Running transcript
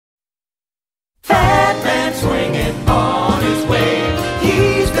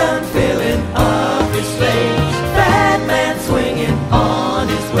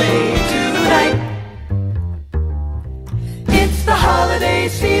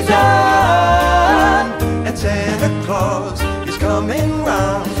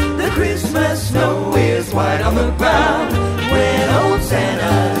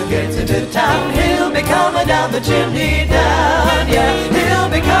chimney down. Yeah, he'll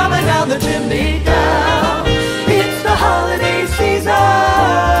be coming down the chimney down. It's the holiday season,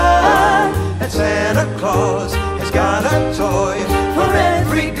 and Santa Claus has got a toy for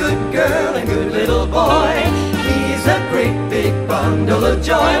every good girl and good little boy. He's a great big bundle of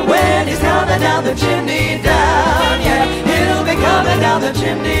joy when he's coming down the chimney down. Yeah, he'll be coming down the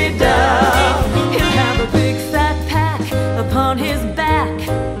chimney down. He'll have a big fat pack upon his back,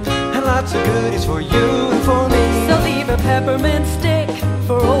 And lots of goodies for you and for me. so leave a peppermint stick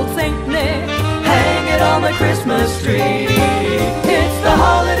for old Saint Nick. Hang it on the Christmas tree. It's the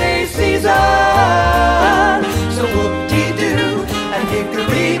holiday season, so whoop-dee-doo and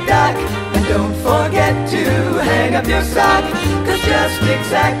hickory-dock. And don't forget to hang up your sock, 'cause just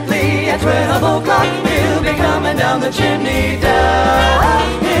exactly at 12 o'clock he'll be coming down the chimney down.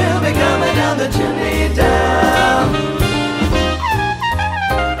 He'll be coming down the chimney down.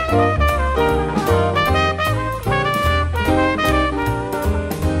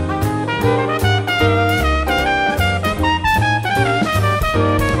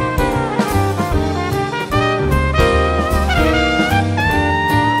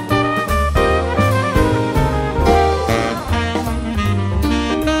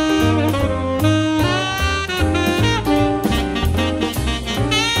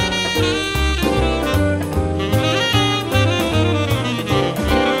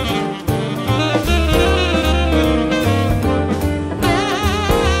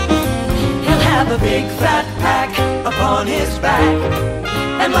 On his back,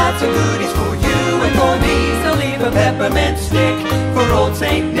 and lots of goodies for you and for me. So leave a peppermint stick for old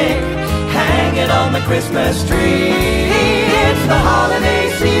Saint Nick. Hang it on the Christmas tree. It's the holiday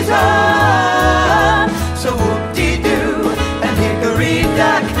season, so whoop-dee-doo and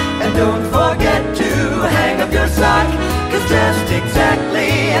hickory-dock. And don't forget to hang up your sock, 'cause just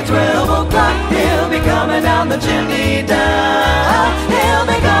exactly at 12 o'clock he'll be coming down the chimney down. He'll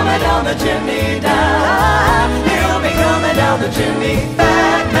be coming down the chimney down. He'll be coming down the chimney